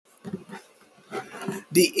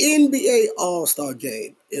The NBA All-Star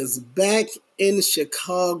Game is back in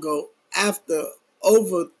Chicago after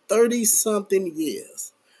over 30-something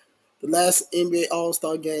years. The last NBA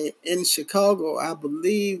All-Star Game in Chicago, I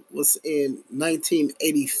believe, was in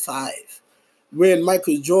 1985, when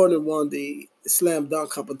Michael Jordan won the slam dunk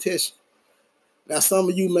competition. Now, some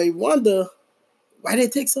of you may wonder, why did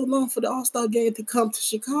it take so long for the All-Star Game to come to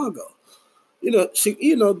Chicago? Why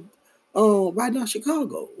not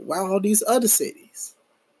Chicago? Why all these other cities?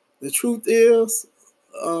 The truth is,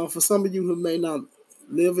 for some of you who may not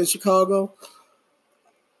live in Chicago,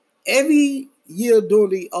 every year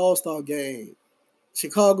during the All-Star Game,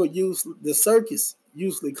 the circus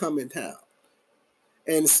usually come in town.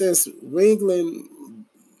 And since Ringling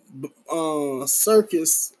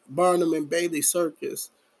Circus, Barnum and Bailey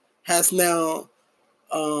Circus, has now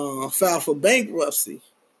filed for bankruptcy,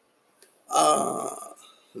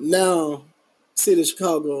 now City of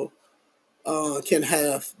Chicago can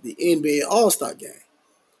have the NBA All-Star Game.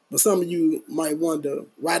 But some of you might wonder,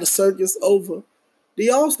 why the circus over the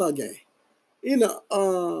All-Star Game?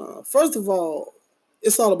 First of all,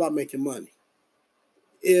 it's all about making money.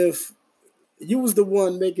 If you was the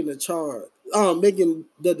one making making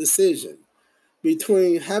the decision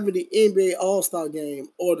between having the NBA All-Star Game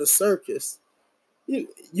or the circus,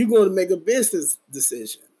 you're going to make a business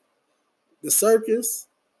decision. The circus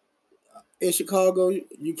in Chicago,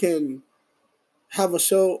 you can have a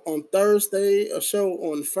show on Thursday, a show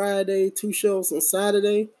on Friday, 2 shows on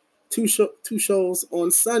Saturday, two shows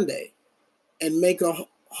on Sunday, and make a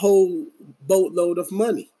whole boatload of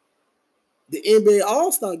money. The NBA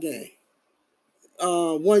All-Star Game,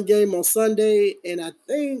 one game on Sunday, and I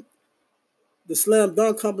think the slam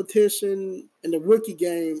dunk competition and the rookie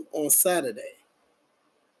game on Saturday,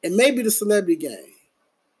 and maybe the celebrity game.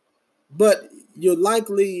 But you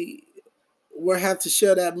likely will have to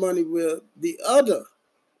share that money with the other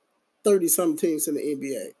 30-some teams in the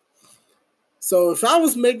NBA. So if I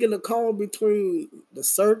was making a call between the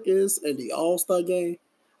circus and the All-Star Game,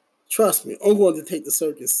 trust me, I'm going to take the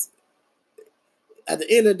circus. At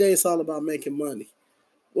the end of the day, it's all about making money.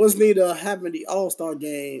 What's neither having the All-Star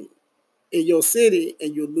Game in your city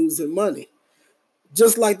and you're losing money?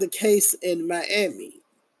 Just like the case in Miami.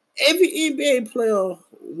 Every NBA player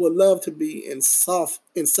would love to be in South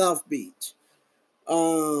Beach.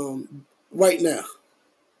 Right now,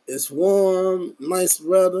 it's warm, nice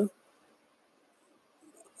weather,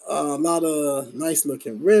 a lot of nice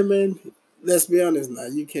looking women. Let's be honest now,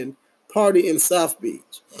 you can party in South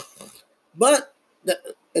Beach. But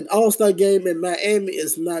an All-Star Game in Miami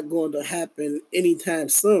is not going to happen anytime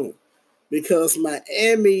soon, because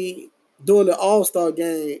Miami, during the All-Star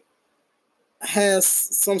Game, has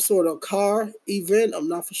some sort of car event. I'm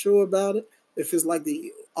not for sure about it. If it's like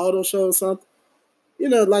the auto show or something.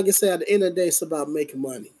 Like I said, at the end of the day, it's about making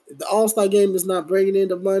money. If the All-Star Game is not bringing in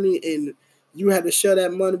the money and you have to share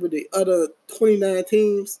that money with the other 29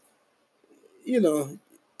 teams,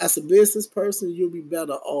 as a business person, you'll be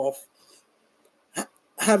better off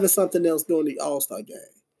having something else during the All-Star Game.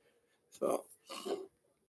 So